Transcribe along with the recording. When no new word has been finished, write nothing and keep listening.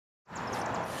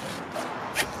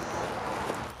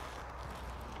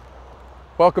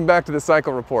Welcome back to the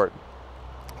Cycle Report.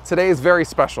 Today is very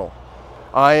special.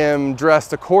 I am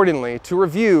dressed accordingly to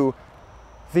review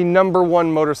the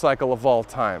 #1 motorcycle of all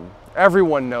time.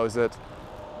 Everyone knows it.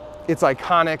 It's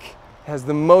iconic, has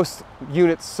the most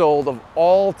units sold of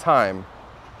all time,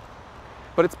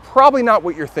 but it's probably not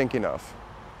what you're thinking of.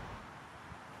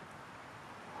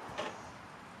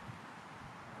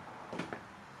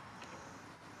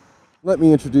 Let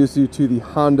me introduce you to the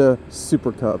Honda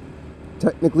Super Cub,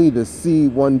 technically the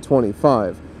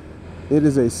C125. It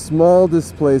is a small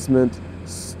displacement,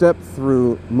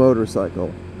 step-through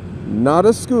motorcycle. Not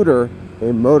a scooter,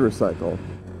 a motorcycle.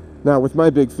 Now, with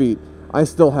my big feet, I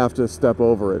still have to step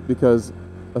over it because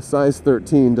a size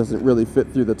 13 doesn't really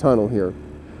fit through the tunnel here.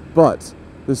 But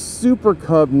the Super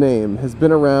Cub name has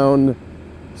been around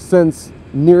since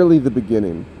nearly the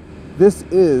beginning. This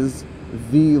is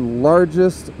the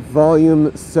largest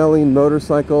volume selling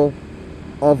motorcycle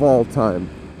of all time.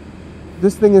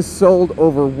 This thing has sold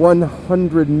over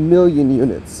 100 million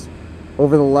units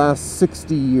over the last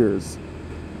 60 years.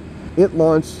 It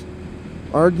launched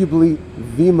arguably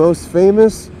the most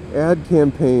famous ad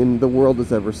campaign the world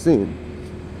has ever seen.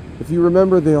 If you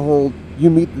remember the whole "you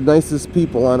meet the nicest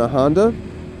people on a Honda,"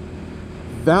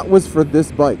 that was for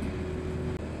this bike.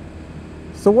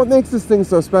 So what makes this thing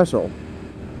so special?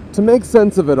 To make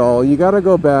sense of it all, you gotta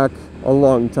go back a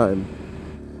long time.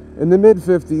 In the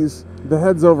mid-50s, the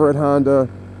heads over at Honda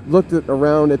looked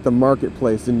around at the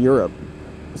marketplace in Europe,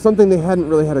 something they hadn't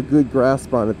really had a good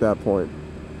grasp on at that point.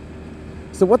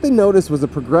 So what they noticed was a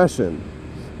progression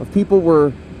of people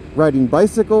were riding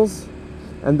bicycles,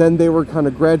 and then they were kind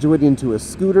of graduating to a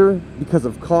scooter because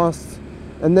of cost,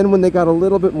 and then when they got a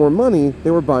little bit more money, they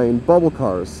were buying bubble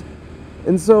cars.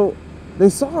 And so they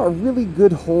saw a really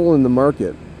good hole in the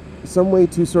market, some way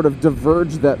to sort of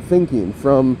diverge that thinking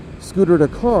from scooter to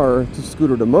car to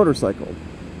scooter to motorcycle.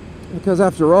 Because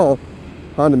after all,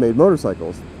 Honda made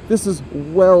motorcycles. This is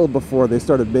well before they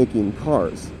started making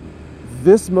cars.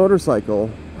 This motorcycle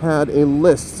had a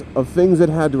list of things it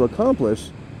had to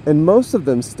accomplish, and most of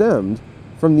them stemmed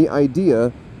from the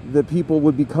idea that people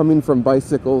would be coming from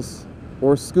bicycles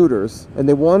or scooters, and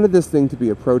they wanted this thing to be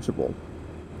approachable.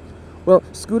 Well,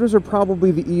 scooters are probably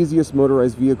the easiest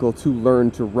motorized vehicle to learn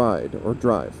to ride or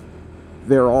drive.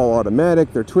 They're all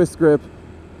automatic, they're twist grip,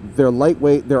 they're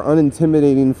lightweight, they're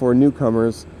unintimidating for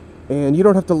newcomers, and you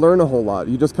don't have to learn a whole lot.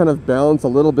 You just kind of balance a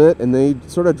little bit and they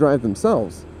sort of drive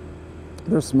themselves.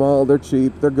 They're small, they're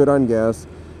cheap, they're good on gas.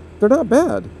 They're not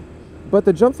bad. But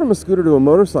the jump from a scooter to a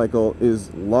motorcycle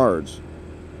is large.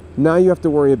 Now you have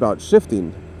to worry about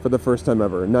shifting for the first time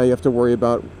ever. Now you have to worry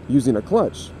about using a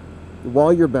clutch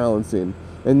while you're balancing,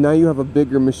 and now you have a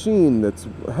bigger machine that's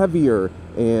heavier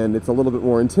and it's a little bit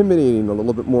more intimidating, a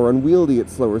little bit more unwieldy at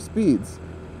slower speeds.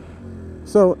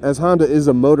 So as Honda is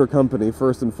a motor company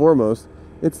first and foremost,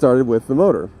 it started with the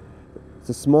motor. It's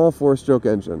a small 4-stroke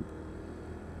engine.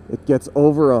 It gets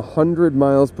over 100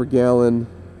 miles per gallon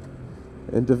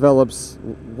and develops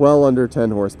well under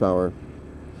 10 horsepower.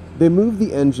 They moved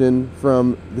the engine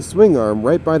from the swing arm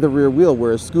right by the rear wheel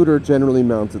where a scooter generally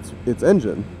mounts its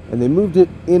engine, and they moved it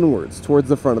inwards towards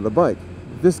the front of the bike.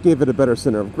 This gave it a better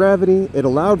center of gravity, it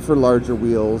allowed for larger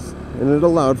wheels, and it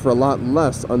allowed for a lot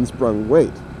less unsprung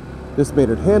weight. This made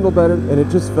it handle better, and it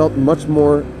just felt much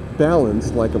more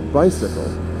balanced like a bicycle.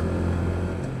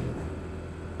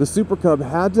 The Super Cub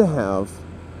had to have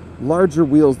larger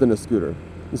wheels than a scooter.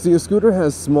 You see, a scooter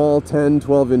has small 10,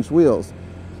 12-inch wheels,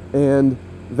 and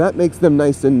that makes them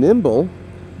nice and nimble,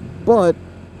 but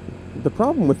the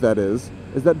problem with that is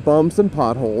that bumps and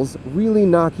potholes really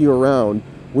knock you around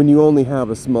when you only have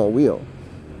a small wheel.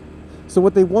 So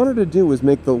what they wanted to do was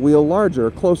make the wheel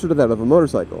larger, closer to that of a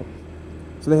motorcycle.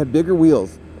 So they had bigger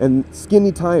wheels and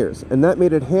skinny tires, and that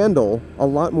made it handle a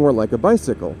lot more like a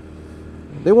bicycle.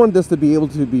 They wanted this to be able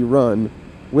to be run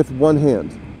with one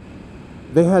hand.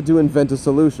 They had to invent a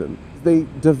solution. They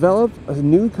developed a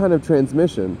new kind of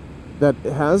transmission that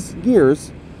has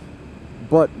gears,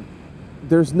 but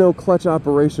there's no clutch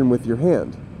operation with your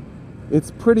hand.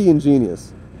 It's pretty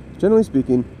ingenious. Generally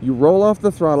speaking, you roll off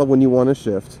the throttle when you want to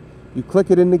shift, you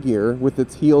click it into gear with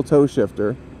its heel-toe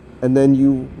shifter, and then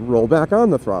you roll back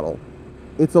on the throttle.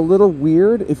 It's a little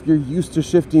weird if you're used to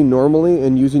shifting normally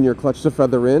and using your clutch to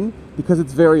feather in, because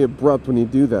it's very abrupt when you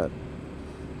do that.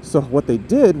 So what they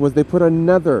did was they put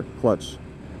another clutch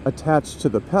attached to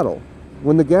the pedal.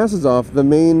 When the gas is off, the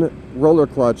main roller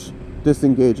clutch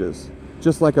disengages,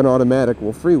 just like an automatic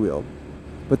will freewheel.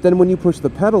 But then when you push the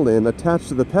pedal in, attached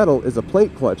to the pedal is a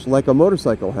plate clutch like a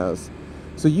motorcycle has.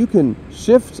 So you can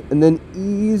shift and then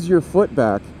ease your foot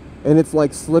back, and it's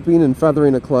like slipping and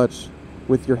feathering a clutch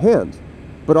with your hand,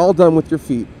 but all done with your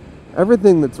feet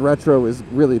Everything that's retro is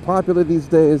really popular these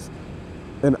days,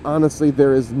 and honestly,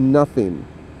 there is nothing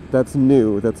that's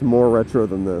new that's more retro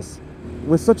than this.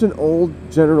 With such an old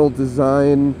general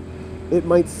design, it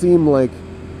might seem like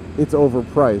it's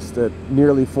overpriced at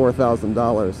nearly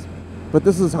 $4,000, but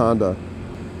this is Honda.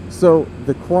 So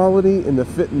the quality and the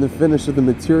fit and the finish of the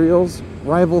materials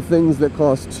rival things that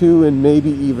cost 2 and maybe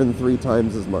even 3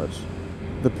 times as much.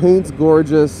 The paint's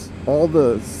gorgeous. All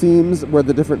the seams where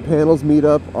the different panels meet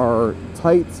up are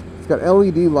tight. It's got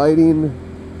LED lighting.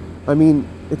 I mean,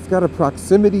 it's got a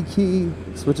proximity key,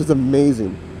 which is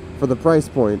amazing for the price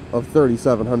point of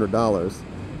 $3,700.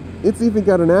 It's even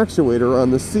got an actuator on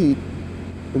the seat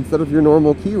instead of your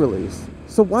normal key release.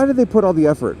 So why did they put all the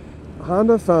effort?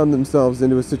 Honda found themselves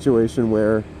into a situation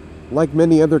where, like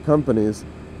many other companies,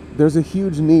 there's a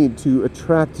huge need to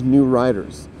attract new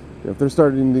riders. If they're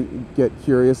starting to get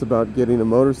curious about getting a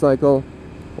motorcycle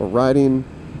or riding,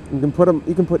 you can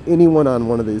put anyone on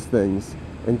one of these things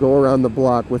and go around the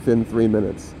block within 3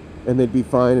 minutes, and they'd be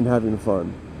fine and having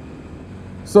fun.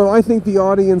 So I think the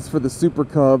audience for the Super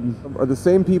Cub are the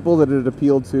same people that it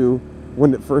appealed to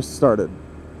when it first started.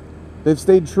 They've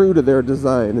stayed true to their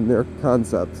design and their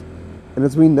concept. And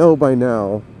as we know by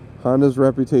now, Honda's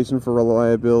reputation for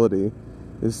reliability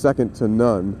is second to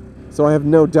none. So I have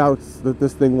no doubts that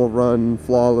this thing will run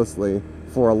flawlessly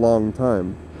for a long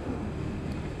time.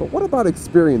 But what about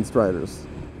experienced riders?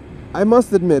 I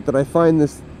must admit that I find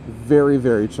this very,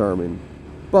 very charming.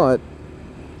 But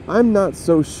I'm not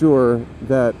so sure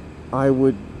that I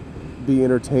would be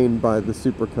entertained by the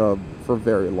Super Cub for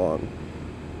very long.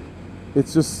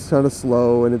 It's just kind of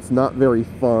slow and it's not very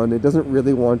fun. It doesn't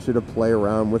really want you to play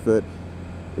around with it.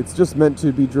 It's just meant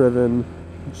to be driven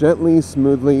gently,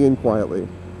 smoothly, and quietly.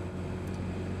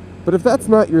 But if that's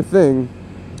not your thing,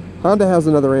 Honda has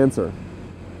another answer.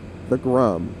 The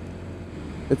Grom.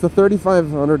 It's a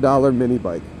 $3,500 mini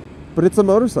bike, but it's a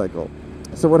motorcycle.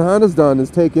 So what Honda's done is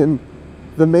taken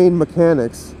the main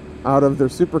mechanics out of their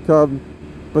Super Cub,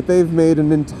 but they've made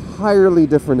an entirely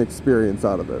different experience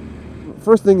out of it.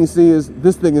 First thing you see is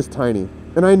this thing is tiny,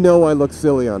 and I know I look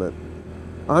silly on it.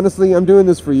 Honestly, I'm doing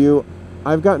this for you.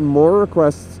 I've gotten more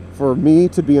requests for me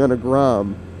to be on a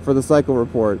Grom for the Cycle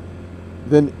Report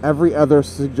than every other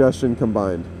suggestion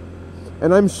combined.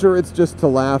 And I'm sure it's just to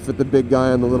laugh at the big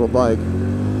guy on the little bike.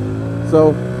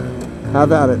 So,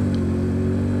 have at it.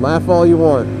 Laugh all you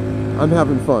want. I'm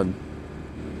having fun.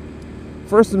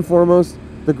 First and foremost,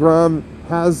 the Grom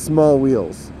has small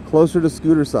wheels, closer to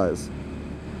scooter size.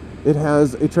 It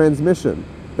has a transmission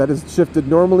that is shifted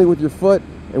normally with your foot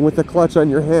and with the clutch on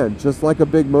your hand, just like a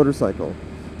big motorcycle.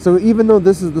 So even though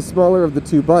this is the smaller of the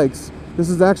two bikes, this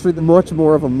is actually much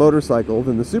more of a motorcycle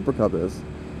than the Super Cub is.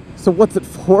 So what's it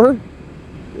for?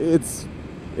 It's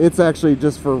actually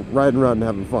just for riding around and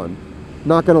having fun.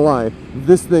 Not gonna lie,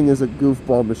 this thing is a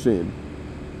goofball machine.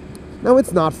 Now,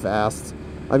 it's not fast.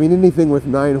 I mean, anything with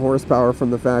 9 horsepower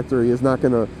from the factory is not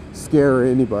gonna scare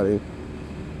anybody.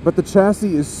 But the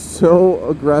chassis is so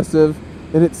aggressive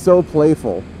and it's so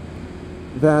playful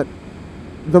that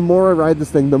the more I ride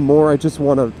this thing, the more I just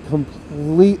want to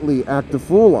completely act a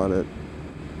fool on it.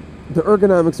 The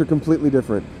ergonomics are completely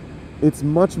different. It's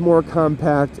much more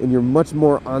compact and you're much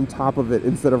more on top of it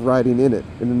instead of riding in it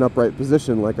in an upright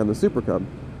position like on the Super Cub.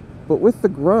 But with the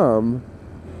Grom,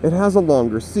 it has a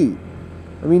longer seat.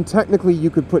 I mean, technically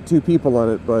you could put 2 people on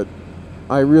it, but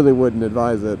I really wouldn't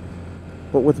advise it.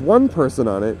 But with 1 person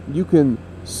on it, you can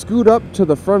scoot up to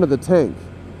the front of the tank.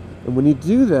 And when you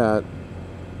do that,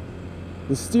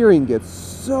 the steering gets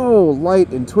so light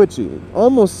and twitchy,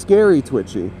 almost scary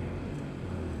twitchy.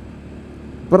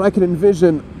 But I can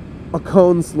envision a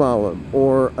cone slalom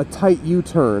or a tight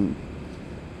U-turn.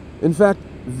 In fact,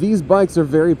 these bikes are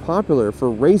very popular for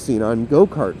racing on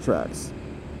go-kart tracks.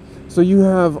 So you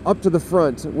have up to the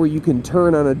front where you can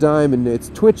turn on a dime and it's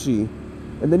twitchy,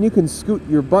 and then you can scoot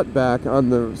your butt back on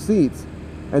the seats,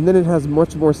 and then it has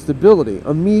much more stability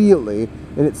immediately,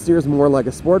 and it steers more like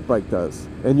a sport bike does.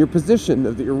 And your position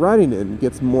that you're riding in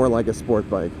gets more like a sport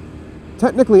bike.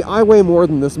 Technically, I weigh more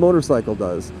than this motorcycle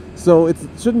does, so it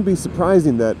shouldn't be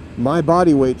surprising that my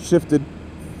body weight shifted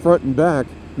front and back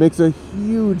makes a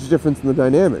huge difference in the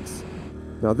dynamics.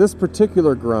 Now, this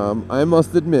particular Grom, I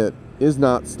must admit, is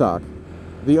not stock.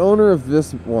 The owner of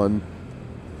this one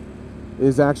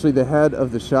is actually the head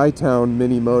of the Chi-Town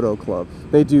Mini Moto Club.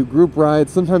 They do group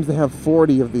rides. Sometimes they have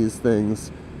 40 of these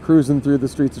things cruising through the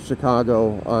streets of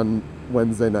Chicago on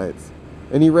Wednesday nights.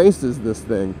 And he races this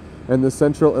thing in the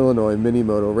Central Illinois Mini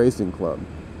Moto Racing Club.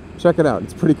 Check it out,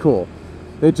 it's pretty cool.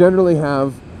 They generally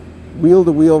have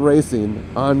wheel-to-wheel racing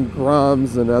on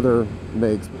Groms and other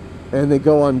makes, and they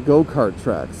go on go-kart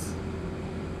tracks.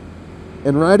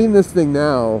 And riding this thing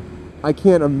now, I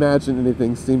can't imagine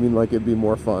anything seeming like it'd be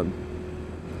more fun.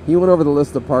 He went over the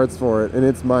list of parts for it, and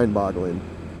it's mind-boggling.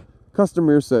 Custom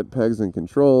rear set pegs and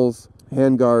controls,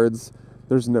 handguards,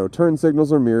 there's no turn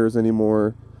signals or mirrors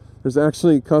anymore. There's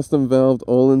actually custom valved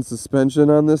Olin suspension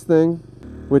on this thing,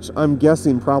 which I'm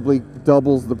guessing probably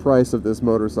doubles the price of this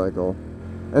motorcycle.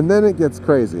 And then it gets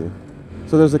crazy.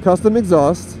 So there's a custom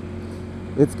exhaust,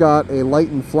 it's got a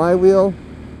lightened flywheel,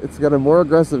 it's got a more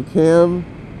aggressive cam,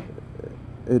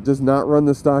 it does not run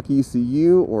the stock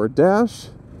ECU or dash,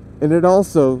 and it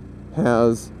also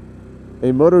has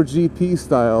a MotoGP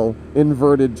style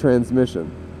inverted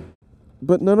transmission.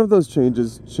 But none of those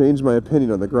changes change my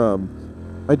opinion on the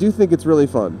Grom. I do think it's really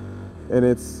fun, and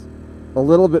it's a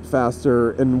little bit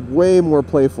faster and way more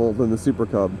playful than the Super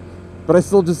Cub, but I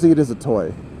still just see it as a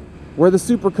toy. Where the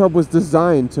Super Cub was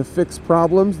designed to fix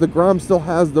problems, the Grom still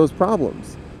has those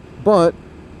problems. But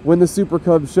when the Super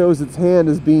Cub shows its hand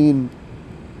as being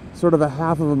sort of a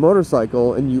half of a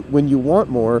motorcycle, and when you want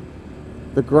more,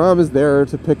 the Grom is there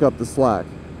to pick up the slack.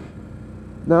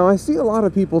 Now, I see a lot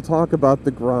of people talk about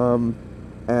the Grom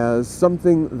as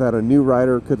something that a new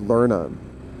rider could learn on.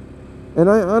 And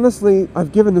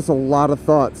I've given this a lot of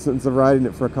thought since I'm riding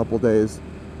it for a couple days,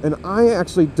 and I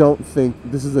actually don't think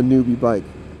this is a newbie bike.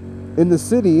 In the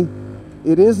city,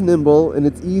 it is nimble and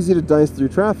it's easy to dice through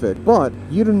traffic, but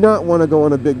you do not want to go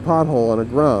on a big pothole on a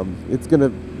Grom. It's going to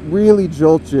really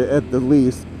jolt you at the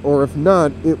least, or if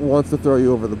not, it wants to throw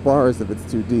you over the bars if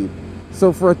it's too deep.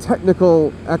 So for a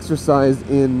technical exercise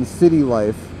in city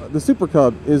life, the Super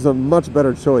Cub is a much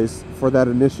better choice for that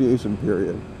initiation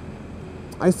period.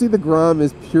 I see the Grom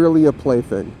as purely a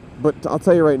plaything, but I'll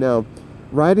tell you right now,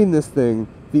 riding this thing,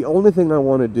 the only thing I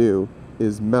want to do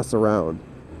is mess around.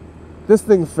 This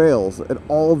thing fails at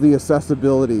all the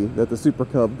accessibility that the Super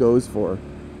Cub goes for.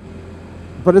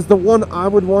 But as the one I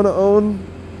would want to own,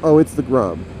 oh, it's the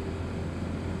Grom.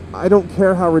 I don't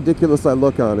care how ridiculous I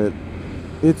look on it.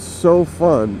 It's so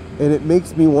fun, and it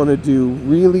makes me want to do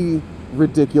really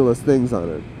ridiculous things on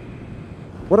it.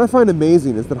 What I find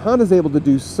amazing is that Honda's able to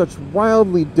do such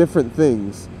wildly different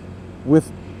things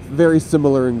with very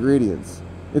similar ingredients.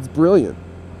 It's brilliant.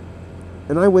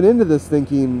 And I went into this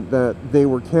thinking that they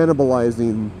were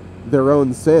cannibalizing their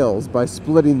own sales by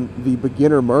splitting the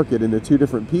beginner market into two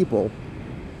different people.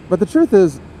 But the truth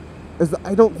is that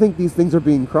I don't think these things are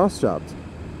being cross-shopped.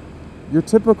 Your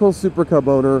typical Super Cub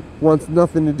owner wants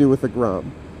nothing to do with the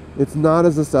Grom. It's not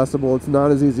as accessible, it's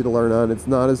not as easy to learn on, it's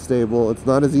not as stable, it's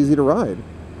not as easy to ride.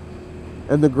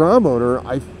 And the Grom owner,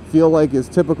 I feel like, is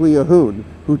typically a hoon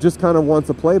who just kind of wants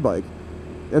a play bike.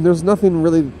 And there's nothing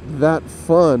really that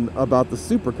fun about the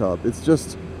Super Cub. It's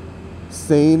just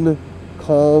sane,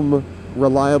 calm,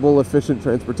 reliable, efficient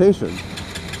transportation.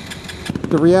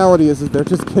 The reality is they're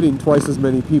just getting twice as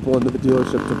many people into the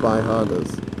dealership to buy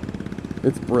Hondas.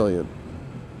 It's brilliant.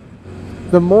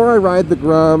 The more I ride the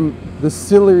Grom, the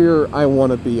sillier I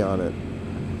want to be on it.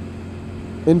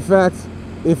 In fact,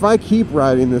 if I keep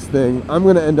riding this thing, I'm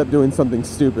going to end up doing something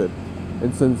stupid.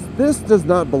 And since this does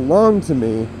not belong to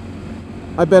me,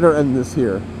 I better end this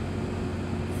here.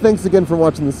 Thanks again for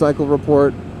watching the Cycle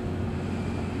Report.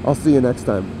 I'll see you next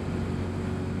time.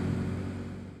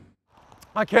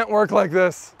 I can't work like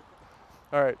this.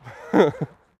 All right.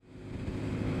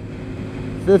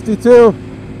 52.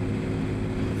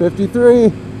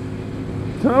 53.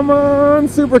 Come on,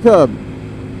 Super Cub.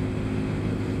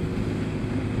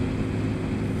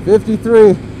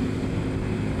 53.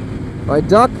 I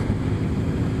duck.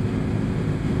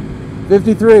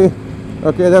 53.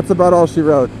 Okay, that's about all she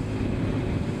wrote.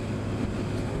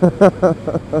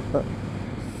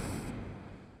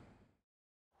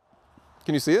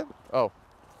 Can you see it? Oh,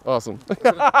 awesome.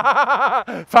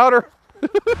 Powder.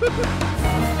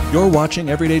 You're watching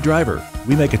Everyday Driver.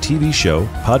 We make a TV show,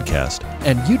 podcast,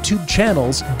 and YouTube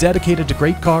channels dedicated to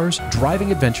great cars,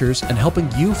 driving adventures, and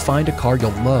helping you find a car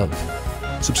you'll love.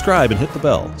 subscribe and hit the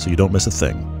bell so you don't miss a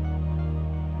thing.